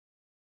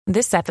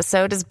This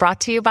episode is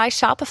brought to you by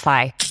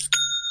Shopify.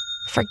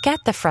 Forget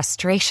the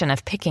frustration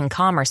of picking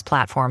commerce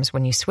platforms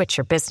when you switch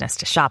your business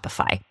to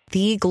Shopify,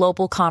 the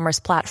global commerce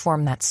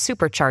platform that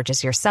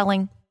supercharges your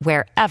selling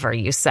wherever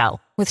you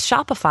sell. With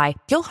Shopify,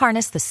 you'll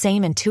harness the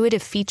same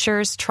intuitive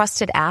features,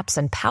 trusted apps,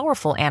 and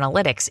powerful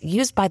analytics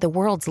used by the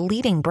world's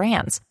leading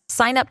brands.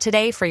 Sign up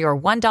today for your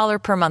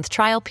 $1 per month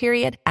trial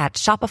period at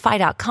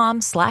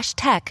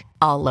shopify.com/tech,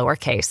 all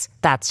lowercase.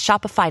 That's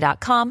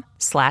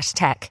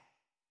shopify.com/tech.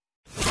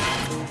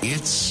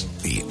 It's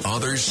The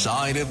Other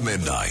Side of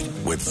Midnight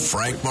with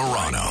Frank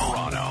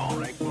Morano.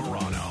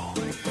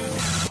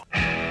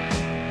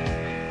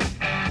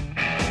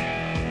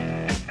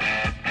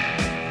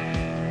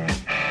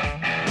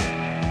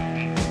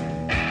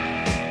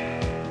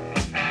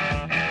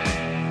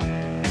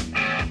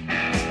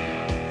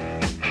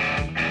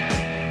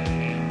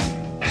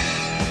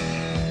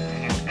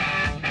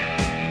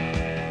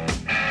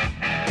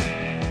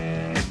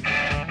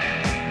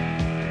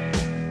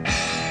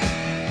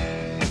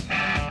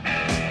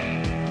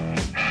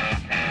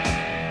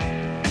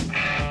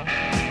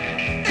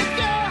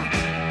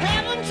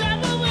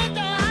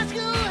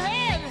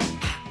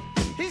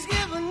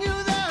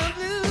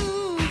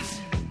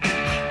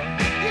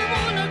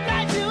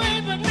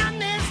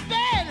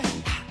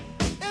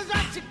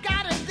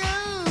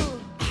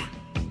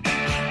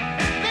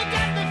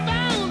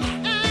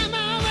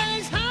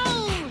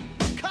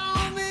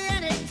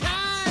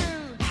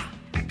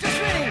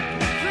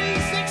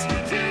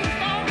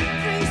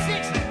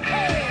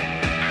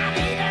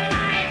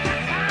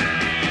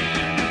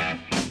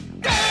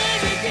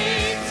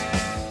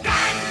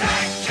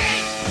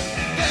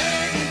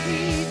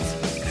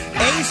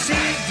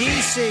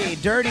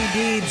 Dirty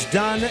deeds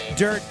done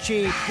dirt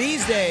cheap.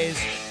 These days,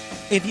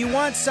 if you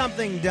want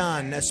something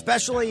done,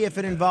 especially if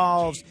it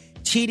involves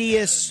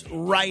tedious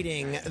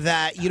writing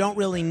that you don't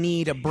really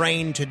need a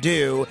brain to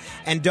do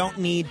and don't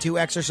need to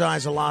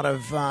exercise a lot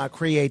of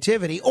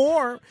creativity,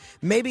 or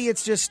maybe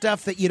it's just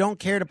stuff that you don't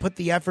care to put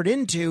the effort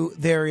into,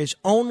 there is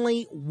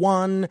only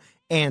one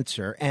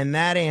answer, and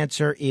that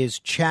answer is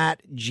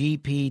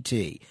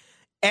ChatGPT.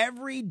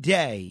 Every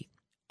day,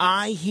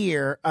 I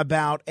hear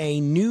about a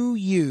new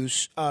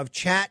use of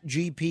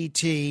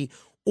ChatGPT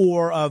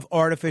or of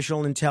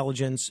artificial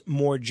intelligence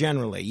more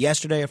generally.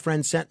 Yesterday, a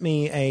friend sent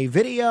me a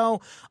video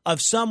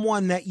of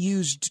someone that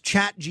used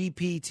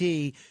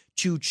ChatGPT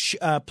to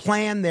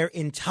plan their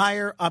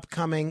entire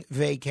upcoming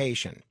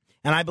vacation.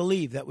 And I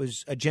believe that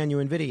was a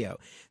genuine video.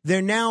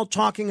 They're now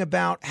talking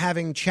about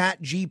having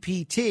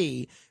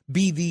ChatGPT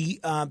be the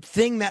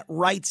thing that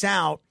writes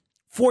out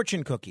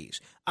fortune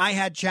cookies. I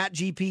had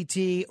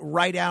ChatGPT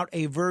write out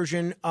a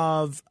version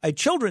of a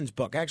children's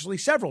book, actually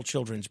several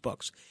children's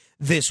books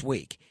this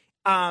week.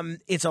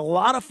 It's a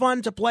lot of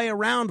fun to play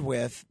around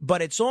with,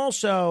 but it's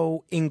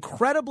also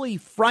incredibly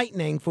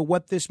frightening for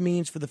what this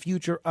means for the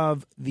future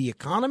of the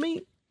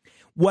economy,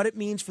 what it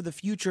means for the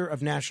future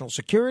of national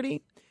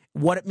security,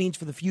 what it means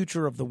for the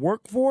future of the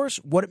workforce,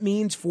 what it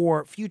means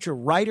for future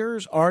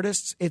writers,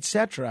 artists,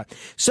 etc.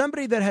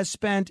 Somebody that has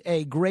spent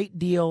a great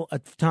deal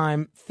of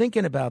time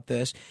thinking about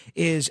this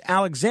is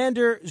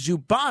Alexander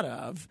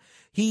Zubatov.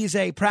 He's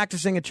a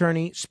practicing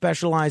attorney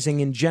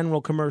specializing in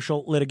general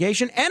commercial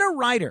litigation and a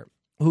writer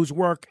whose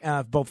work,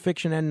 both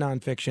fiction and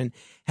nonfiction,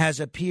 has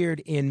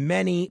appeared in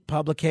many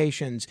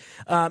publications.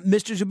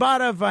 Mr.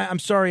 Zubatov, I'm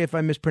sorry if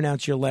I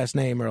mispronounced your last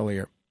name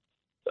earlier.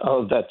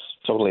 Oh, that's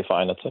totally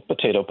fine. It's a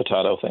potato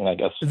thing, I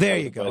guess. There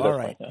you go. All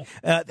right.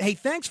 Hey,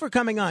 thanks for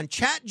coming on.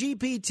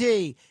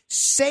 ChatGPT,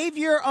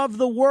 savior of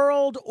the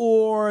world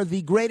or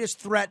the greatest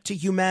threat to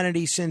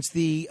humanity since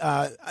the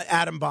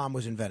atom bomb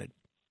was invented?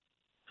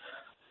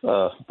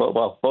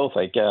 Well, both,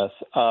 I guess.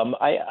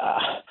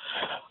 I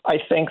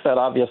think that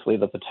obviously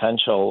the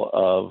potential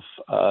of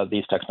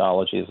these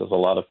technologies, as a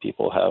lot of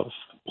people have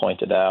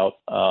pointed out,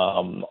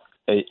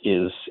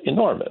 is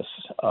enormous,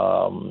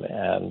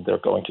 and they're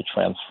going to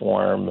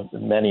transform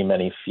many,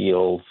 many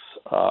fields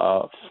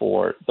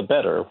for the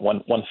better.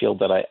 One field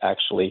that I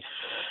actually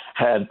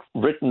had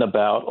written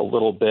about a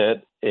little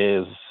bit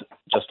is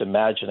just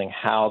imagining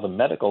how the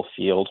medical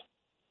field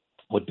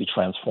would be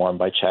transformed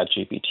by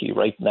ChatGPT.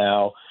 Right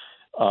now,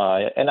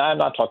 and I'm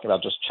not talking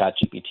about just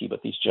ChatGPT,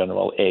 but these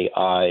general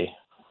AI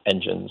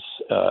engines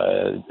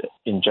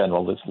in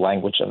general, these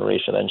language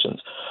generation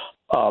engines.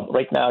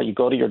 Right now, you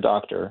go to your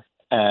doctor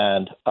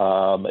and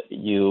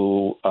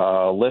you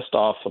list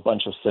off a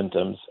bunch of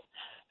symptoms.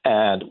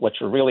 And what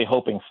you're really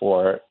hoping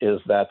for is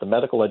that the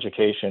medical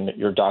education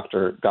your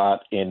doctor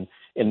got in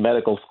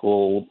medical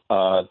school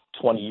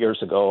 20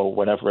 years ago,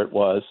 whenever it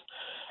was,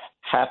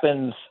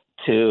 happens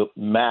to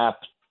map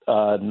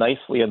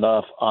nicely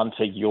enough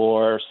onto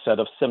your set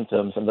of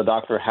symptoms, and the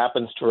doctor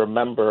happens to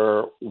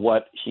remember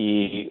what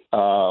he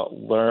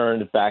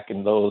learned back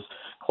in those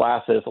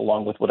classes,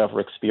 along with whatever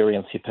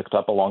experience he picked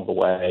up along the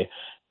way,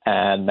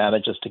 and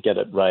manages to get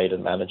it right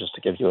and manages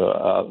to give you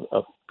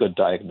a good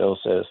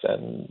diagnosis,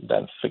 and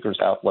then figures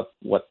out what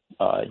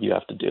you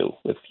have to do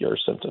with your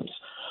symptoms.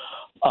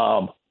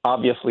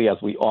 Obviously, as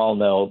we all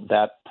know,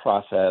 that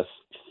process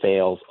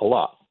fails a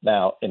lot.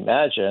 Now,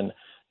 imagine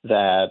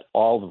that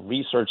all the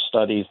research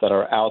studies that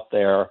are out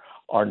there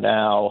are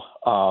now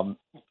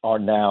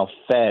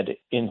fed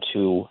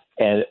into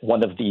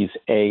one of these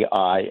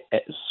AI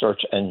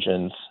search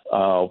engines,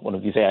 one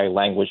of these AI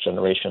language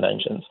generation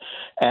engines,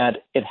 and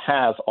it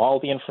has all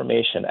the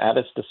information at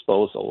its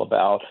disposal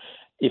about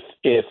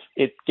if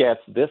it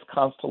gets this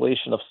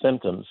constellation of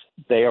symptoms,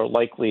 they are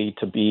likely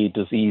to be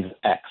disease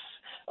X.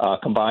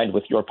 Combined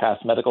with your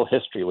past medical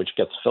history, which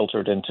gets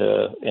filtered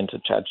into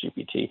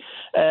ChatGPT.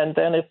 And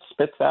then it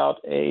spits out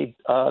a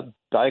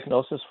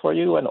diagnosis for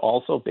you, and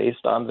also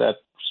based on that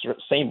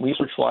same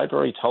research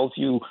library tells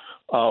you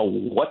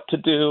what to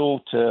do,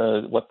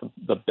 what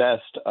the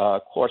best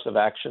course of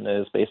action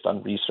is based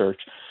on research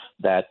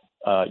that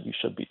you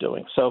should be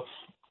doing. So,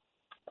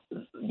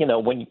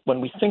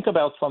 when we think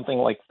about something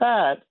like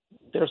that,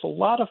 there's a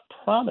lot of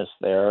promise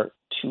there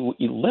to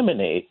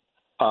eliminate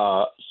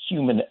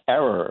human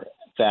error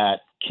that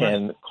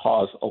can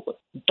cause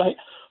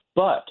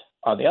but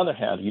on the other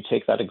hand, you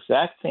take that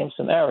exact same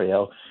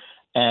scenario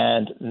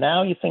and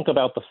now you think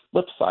about the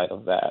flip side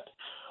of that,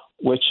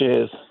 which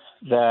is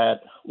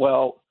that,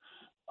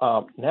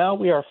 now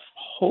we are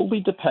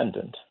wholly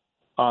dependent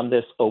on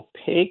this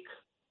opaque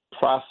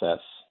process,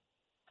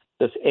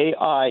 this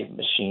AI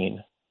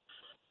machine,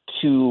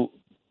 to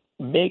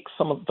make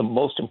some of the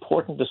most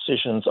important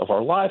decisions of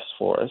our lives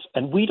for us,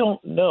 and we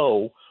don't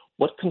know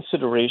what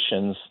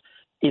considerations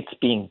it's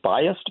being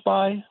biased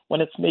by when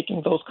it's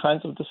making those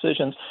kinds of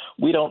decisions.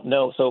 We don't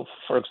know. So,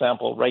 for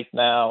example, right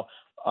now,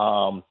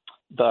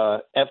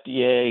 the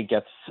FDA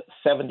gets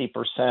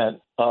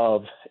 70%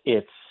 of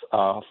its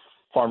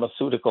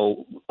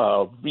pharmaceutical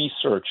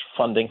research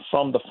funding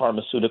from the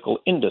pharmaceutical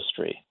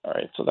industry. All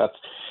right, so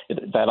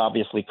that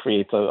obviously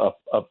creates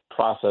a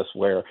process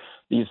where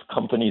these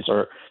companies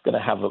are going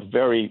to have a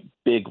very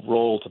big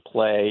role to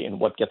play in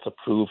what gets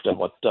approved and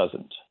what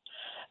doesn't.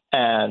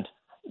 And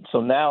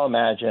so now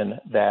imagine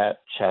that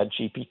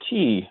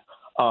ChatGPT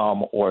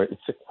or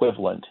its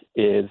equivalent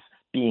is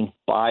being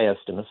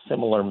biased in a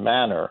similar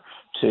manner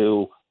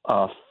to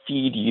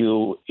feed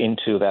you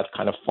into that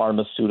kind of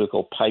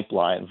pharmaceutical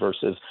pipeline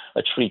versus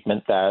a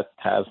treatment that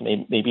has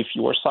maybe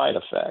fewer side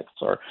effects.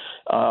 Or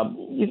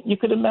you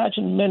could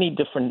imagine many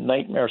different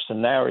nightmare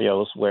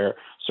scenarios where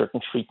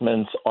certain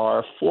treatments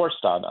are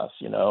forced on us.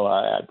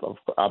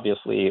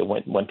 Obviously,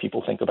 when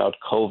people think about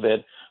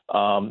COVID,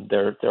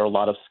 there are a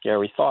lot of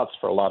scary thoughts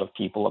for a lot of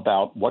people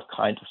about what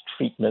kinds of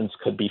treatments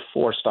could be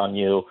forced on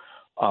you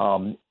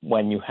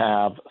when you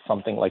have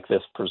something like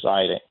this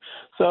presiding.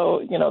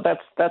 So,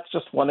 that's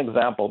just one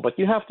example. But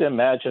you have to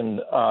imagine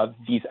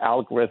these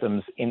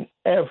algorithms in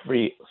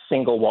every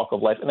single walk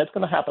of life, and it's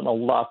going to happen a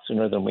lot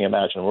sooner than we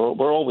imagine.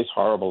 We're always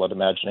horrible at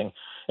imagining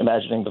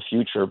the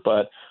future,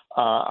 but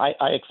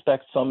I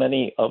expect so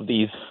many of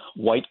these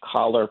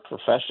white-collar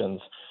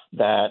professions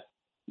that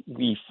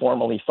we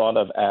formerly thought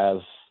of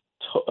as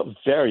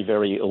very,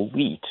 very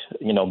elite,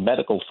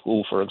 medical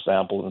school, for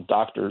example, and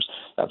doctors,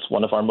 that's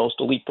one of our most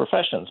elite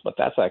professions, but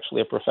that's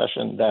actually a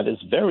profession that is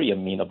very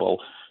amenable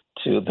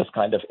to this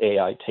kind of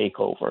AI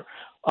takeover.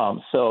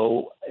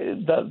 So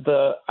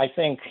I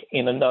think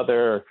in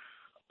another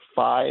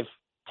 5-10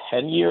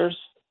 years,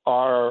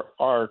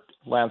 our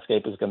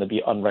landscape is going to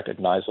be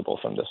unrecognizable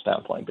from this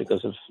standpoint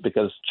because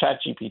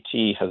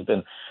ChatGPT has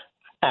been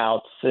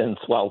out since,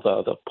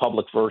 the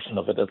public version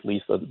of it, at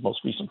least the most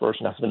recent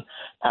version, has been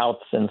out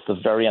since the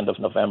very end of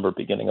November,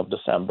 beginning of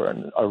December,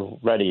 and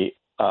already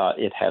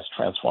it has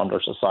transformed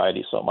our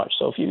society so much.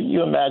 So if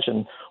you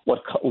imagine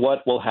what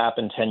will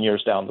happen 10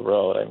 years down the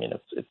road, I mean,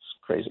 it's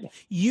crazy.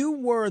 You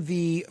were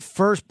the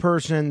first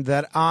person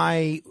that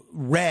I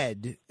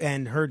read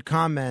and heard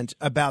comment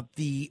about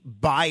the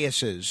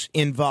biases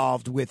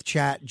involved with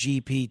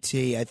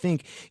ChatGPT. I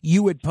think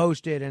you had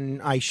posted,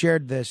 and I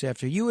shared this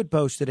after you had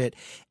posted it,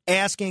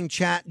 asking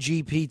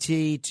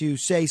ChatGPT to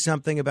say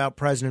something about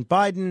President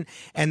Biden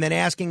and then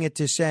asking it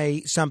to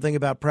say something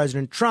about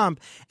President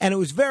Trump. And it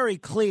was very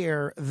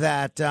clear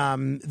that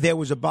there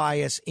was a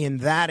bias in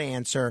that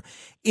answer.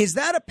 Is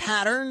that a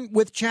pattern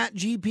with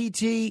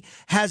ChatGPT?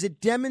 Has it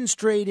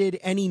demonstrated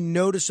any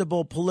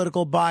noticeable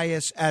political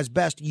bias as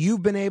best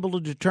you've been able to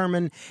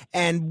determine?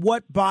 And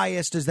what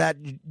bias does that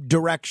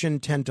direction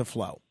tend to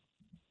flow?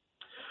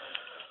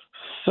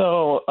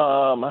 So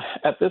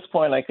at this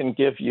point, I can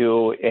give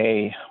you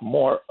a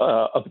more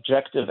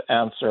objective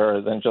answer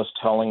than just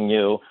telling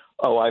you,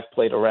 I've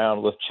played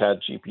around with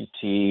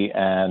ChatGPT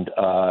and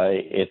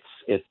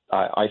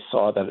I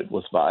saw that it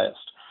was biased.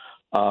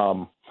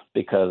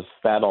 Because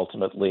that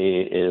ultimately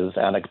is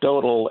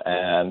anecdotal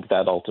and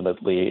that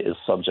ultimately is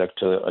subject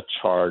to a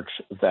charge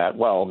that,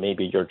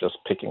 maybe you're just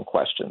picking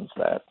questions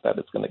that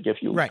it's going to give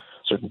you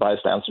certain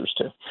biased answers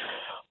to.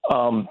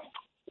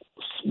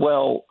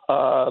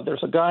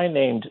 There's a guy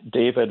named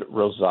David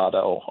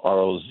Rosado,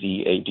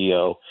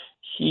 R-O-Z-A-D-O.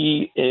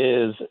 He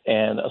is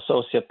an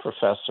associate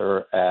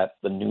professor at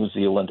the New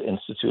Zealand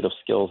Institute of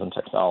Skills and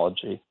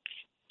Technology.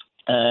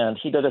 And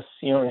he did a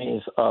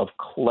series of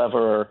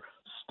clever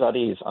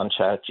studies on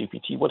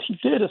ChatGPT. What he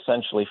did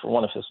essentially for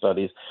one of his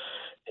studies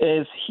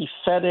is he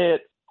fed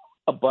it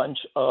a bunch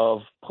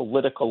of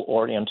political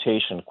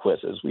orientation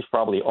quizzes. We've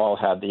probably all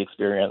had the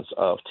experience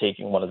of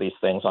taking one of these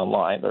things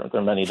online. There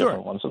are many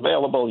different ones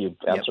available. You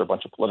answer a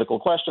bunch of political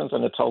questions,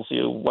 and it tells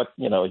you what,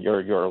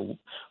 you're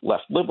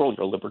left liberal,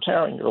 you're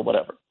libertarian, you're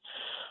whatever.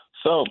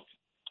 So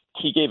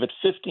he gave it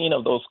 15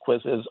 of those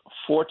quizzes.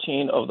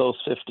 14 of those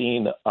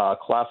 15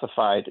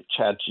 classified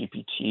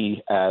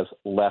ChatGPT as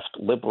left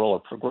liberal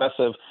or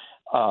progressive,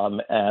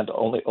 and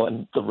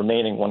the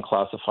remaining one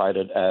classified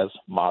it as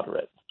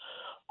moderate.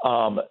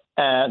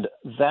 And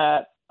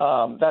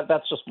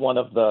that's just one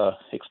of the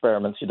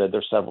experiments he did.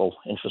 There's several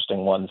interesting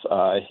ones.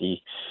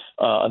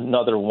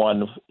 Another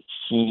one,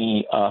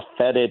 he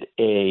fed it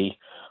a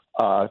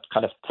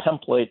kind of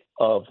template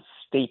of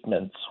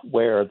statements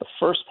where the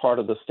first part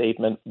of the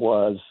statement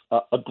was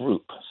a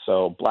group.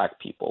 So black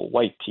people,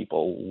 white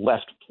people,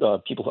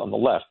 people on the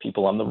left,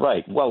 people on the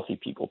right, wealthy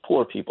people,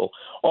 poor people,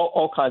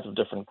 all kinds of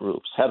different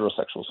groups,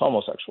 heterosexuals,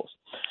 homosexuals.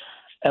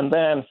 And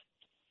then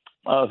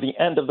the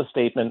end of the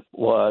statement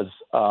was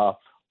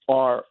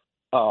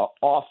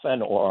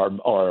often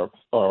or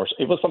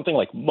it was something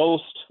like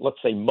most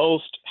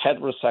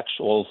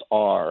heterosexuals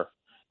are,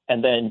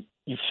 and then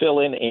you fill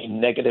in a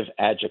negative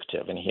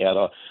adjective, and he had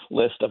a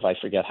list of, I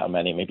forget how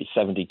many, maybe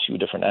 72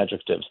 different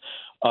adjectives,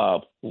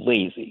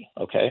 lazy,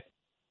 okay?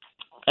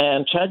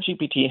 And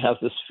ChatGPT has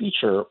this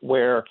feature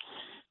where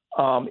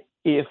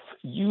if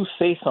you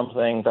say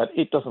something that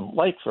it doesn't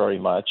like very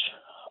much,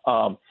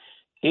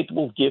 it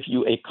will give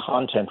you a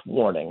content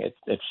warning.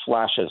 It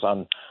flashes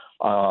on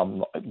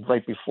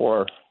right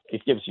before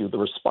it gives you the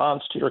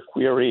response to your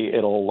query.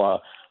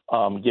 It'll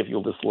give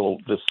you this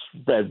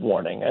red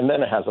warning. And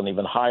then it has an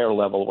even higher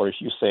level where if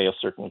you say a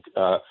certain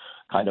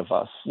kind of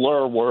a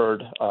slur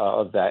word,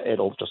 that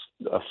it'll just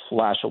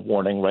flash a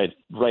warning right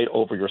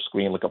over your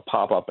screen like a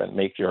pop-up and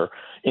make your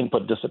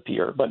input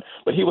disappear. But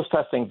he was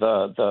testing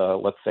the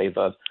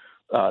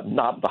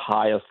not the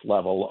highest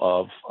level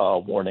of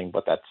warning,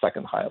 but that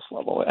second highest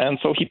level. And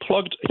so he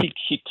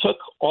took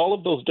all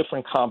of those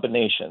different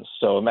combinations.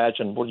 So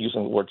imagine we're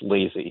using the word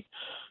lazy.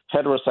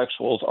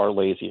 Heterosexuals are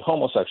lazy,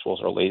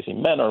 homosexuals are lazy,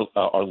 men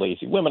are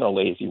lazy, women are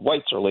lazy,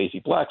 whites are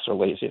lazy, blacks are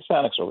lazy,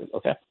 Hispanics are lazy,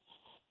 okay?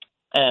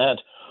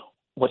 And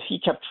what he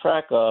kept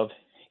track of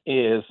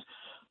is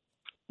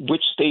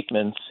which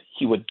statements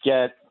he would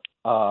get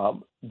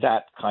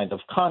that kind of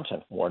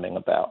content warning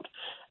about.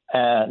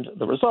 And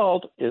the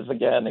result is,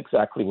 again,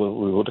 exactly what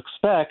we would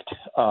expect,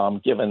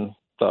 given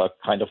the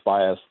kind of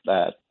bias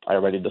that I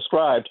already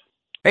described.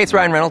 Hey, it's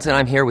Ryan Reynolds, and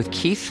I'm here with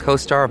Keith,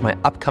 co-star of my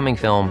upcoming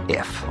film,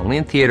 If, only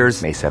in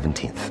theaters May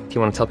 17th. Do you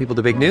want to tell people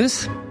the big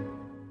news?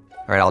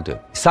 All right, I'll do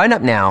it. Sign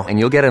up now and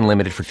you'll get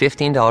unlimited for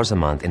 $15 a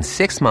month and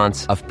 6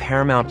 months of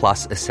Paramount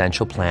Plus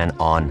Essential Plan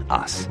on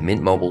us.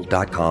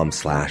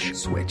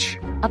 MintMobile.com/switch.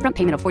 Upfront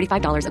payment of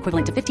 $45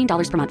 equivalent to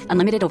 $15 per month.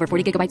 Unlimited over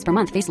 40 gigabytes per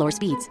month. Face lower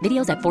speeds.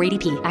 Videos at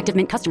 480p. Active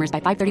Mint customers by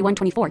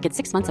 531.24 get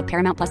 6 months of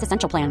Paramount Plus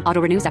Essential Plan. Auto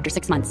renews after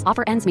 6 months.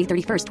 Offer ends May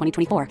 31st,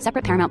 2024.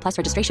 Separate Paramount Plus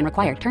registration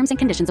required. Terms and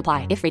conditions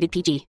apply if rated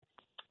PG.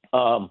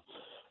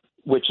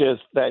 Which is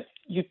that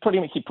he put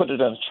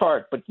it in a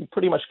chart, but you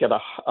pretty much get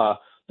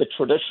the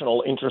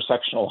traditional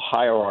intersectional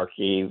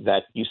hierarchy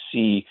that you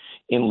see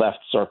in left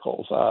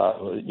circles.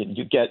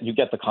 You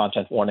get the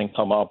content warning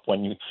come up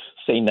when you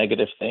say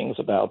negative things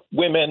about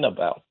women,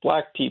 about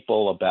black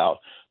people, about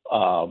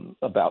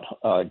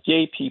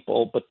gay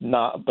people, but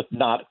not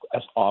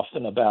as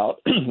often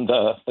about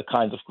the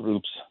kinds of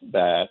groups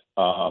that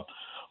are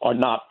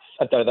not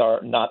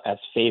as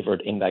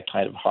favored in that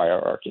kind of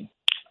hierarchy.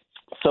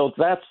 So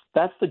that's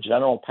the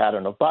general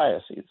pattern of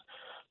biases.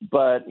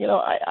 But,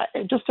 I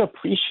just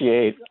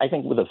appreciate, I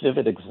think with a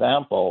vivid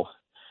example,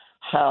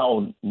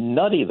 how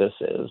nutty this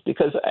is,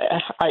 because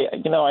I've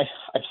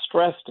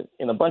stressed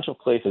in a bunch of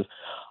places,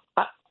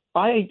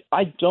 I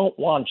don't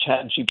want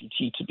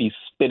ChatGPT to be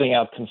spitting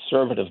out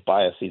conservative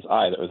biases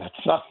either.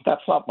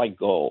 That's not my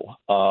goal.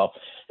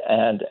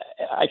 And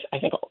I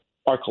think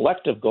our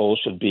collective goal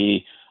should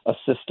be a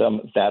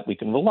system that we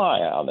can rely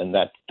on and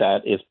that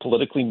is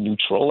politically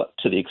neutral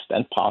to the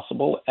extent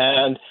possible.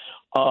 And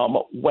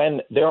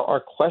when there are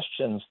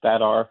questions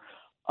that are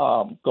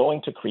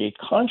going to create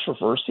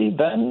controversy,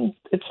 then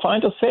it's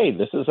fine to say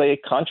this is a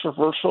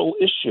controversial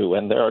issue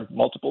and there are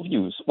multiple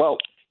views. Well,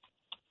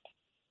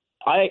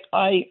 I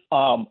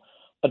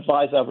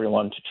advise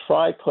everyone to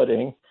try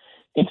putting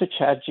into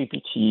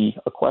ChatGPT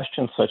a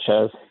question such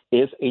as,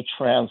 is a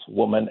trans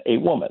woman a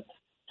woman?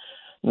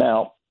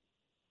 Now,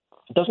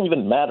 it doesn't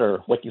even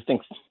matter what you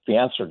think the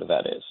answer to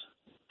that is.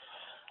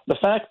 The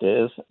fact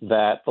is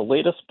that the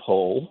latest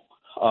poll,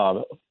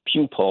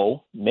 Pew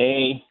poll,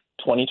 May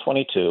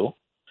 2022,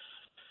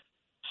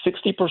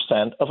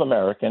 60% of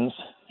Americans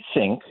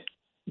think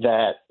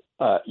that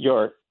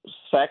your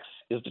sex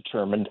is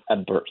determined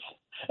at birth.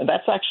 And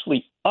that's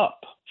actually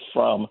up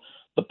from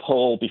the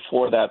poll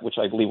before that, which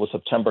I believe was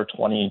September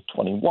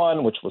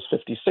 2021, which was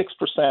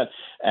 56%,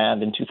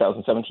 and in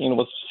 2017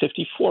 was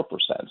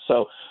 54%.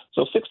 So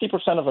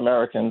 60% of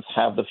Americans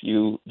have the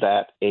view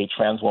that a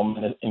trans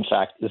woman, in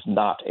fact, is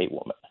not a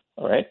woman.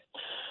 All right.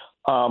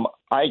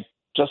 I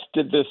just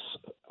did this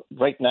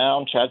right now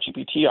in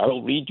ChatGPT, I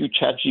will read you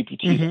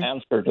ChatGPT's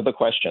answer to the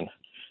question.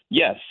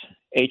 Yes,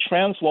 a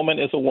trans woman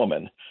is a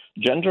woman.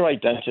 Gender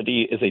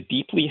identity is a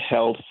deeply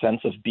held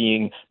sense of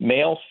being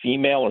male,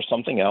 female, or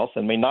something else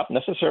and may not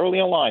necessarily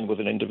align with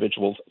an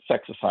individual's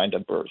sex assigned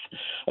at birth.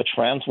 A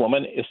trans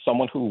woman is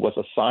someone who was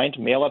assigned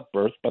male at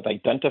birth but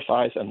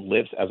identifies and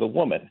lives as a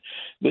woman.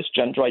 This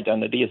gender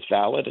identity is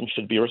valid and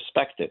should be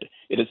respected.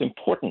 It is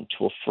important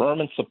to affirm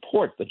and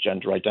support the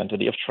gender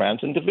identity of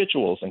trans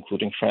individuals,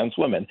 including trans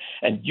women,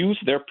 and use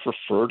their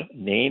preferred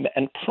name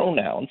and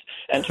pronouns,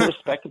 and to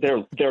respect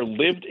their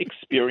lived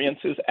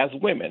experiences as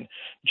women.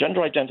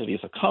 Gender identity is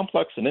a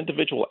complex and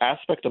individual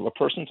aspect of a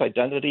person's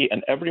identity,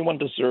 and everyone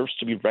deserves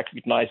to be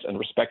recognized and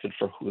respected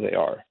for who they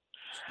are.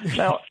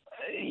 Now,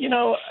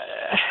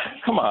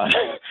 come on.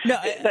 No,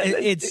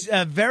 it's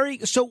very.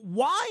 So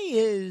why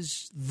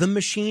is the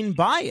machine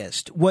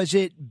biased? Was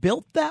it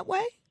built that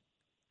way?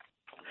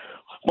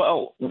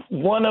 Well,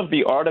 one of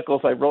the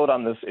articles I wrote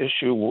on this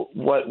issue,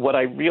 what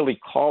I really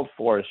called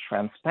for is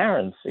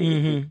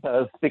transparency,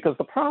 because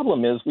the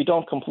problem is we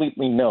don't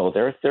completely know.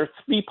 There are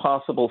three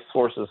possible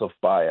sources of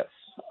bias.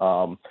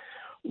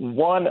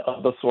 One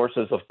of the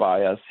sources of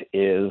bias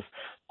is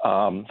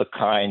the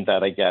kind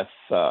that I guess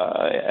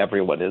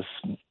everyone is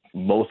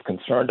most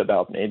concerned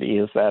about, maybe,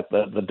 is that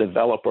the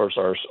developers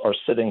are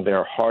sitting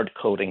there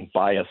hard-coding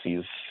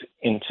biases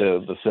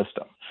into the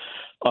system.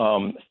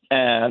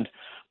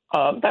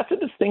 That's a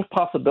distinct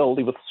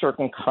possibility with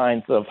certain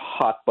kinds of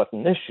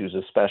hot-button issues,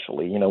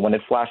 especially. When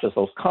it flashes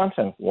those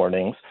content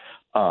warnings,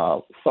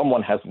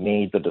 someone has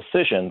made the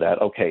decision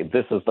that, okay,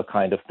 this is the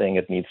kind of thing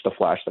it needs to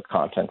flash the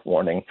content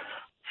warning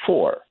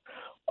for.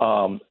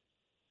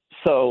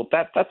 So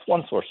that's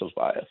one source of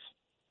bias.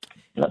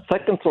 The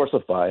second source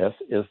of bias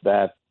is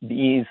that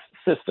these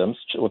systems,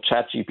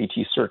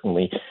 ChatGPT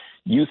certainly,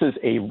 uses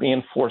a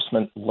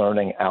reinforcement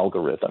learning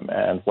algorithm.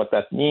 And what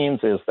that means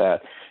is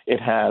that it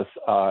has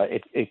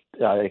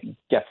it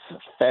gets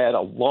fed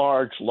a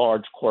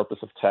large corpus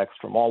of text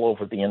from all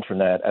over the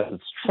internet as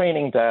its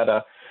training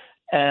data.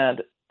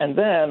 And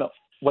then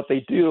what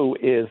they do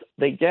is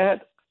they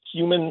get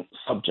human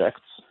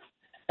subjects,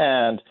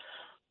 and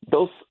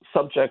those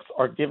subjects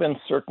are given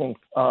certain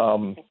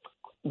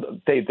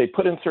they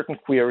put in certain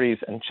queries,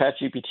 and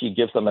ChatGPT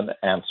gives them an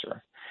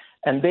answer.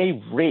 And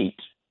they rate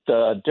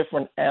the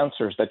different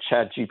answers that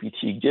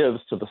ChatGPT gives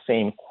to the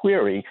same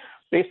query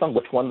based on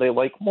which one they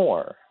like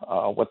more,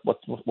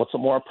 what's a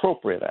more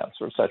appropriate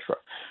answer, et cetera.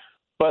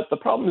 But the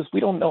problem is we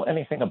don't know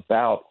anything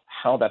about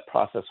how that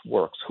process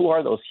works. Who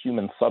are those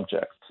human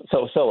subjects?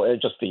 So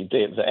just the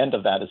end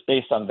of that is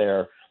based on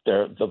the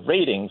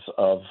ratings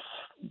of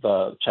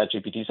the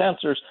ChatGPT's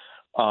answers.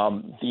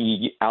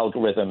 The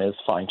algorithm is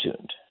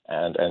fine-tuned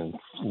and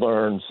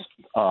learns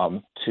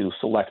to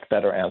select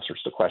better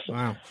answers to questions.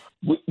 Wow.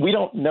 We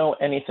don't know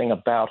anything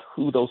about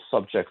who those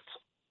subjects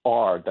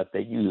are that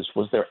they used.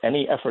 Was there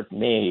any effort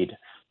made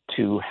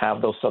to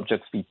have those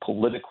subjects be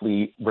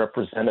politically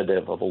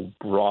representative of a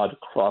broad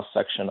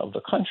cross-section of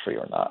the country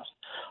or not?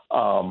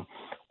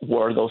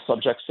 Were those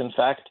subjects, in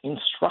fact,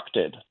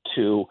 instructed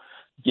to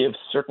give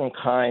certain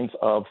kinds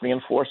of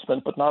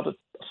reinforcement, but not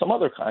some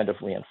other kind of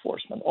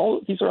reinforcement? All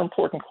of these are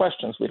important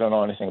questions. We don't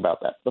know anything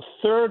about that. The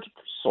third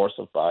source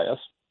of bias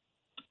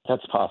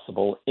that's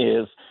possible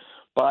is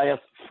bias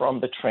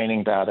from the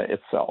training data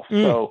itself.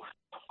 So,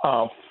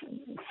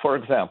 for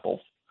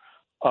example,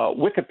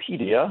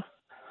 Wikipedia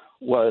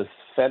was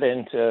fed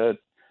into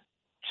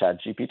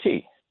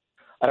ChatGPT.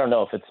 I don't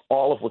know if it's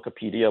all of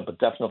Wikipedia, but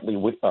definitely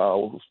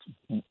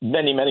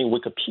many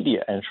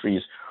Wikipedia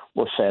entries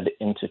were fed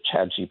into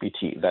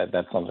ChatGPT.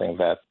 That's something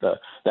that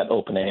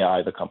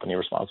OpenAI, the company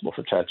responsible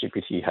for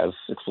ChatGPT, has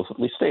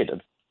explicitly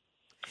stated.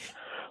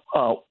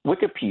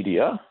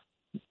 Wikipedia,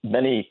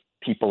 many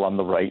people on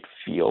the right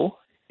feel,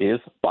 is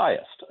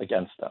biased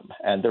against them.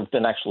 And there have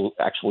been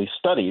actually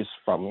studies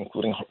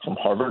including from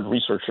Harvard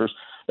researchers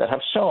that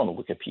have shown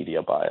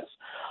Wikipedia bias.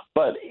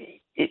 But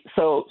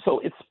so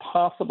it's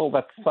possible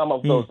that some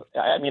of those,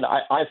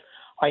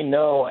 I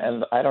know,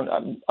 and I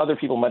don't, other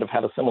people might have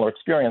had a similar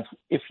experience.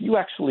 If you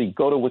actually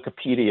go to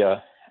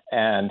Wikipedia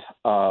and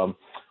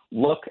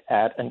look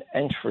at an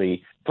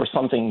entry for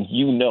something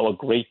you know a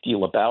great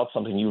deal about,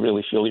 something you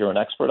really feel you're an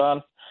expert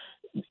on,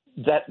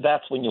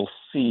 that's when you'll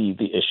see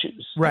the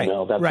issues. Right,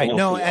 right.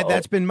 No, see,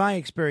 that's been my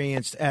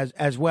experience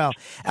as well.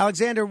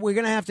 Alexander, we're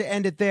going to have to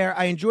end it there.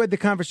 I enjoyed the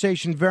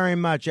conversation very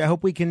much. I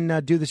hope we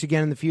can do this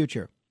again in the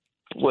future.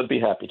 Would be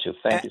happy to.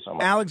 Thank you so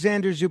much.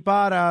 Alexander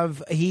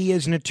Zubatov, he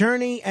is an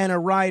attorney and a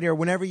writer.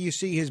 Whenever you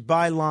see his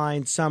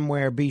byline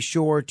somewhere, be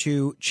sure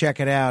to check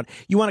it out.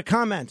 You want to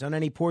comment on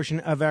any portion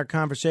of our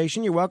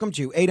conversation, you're welcome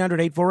to.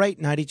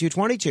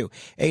 800-848-9222.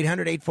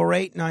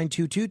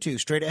 800-848-9222.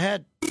 Straight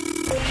ahead.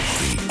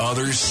 The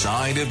Other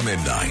Side of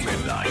Midnight.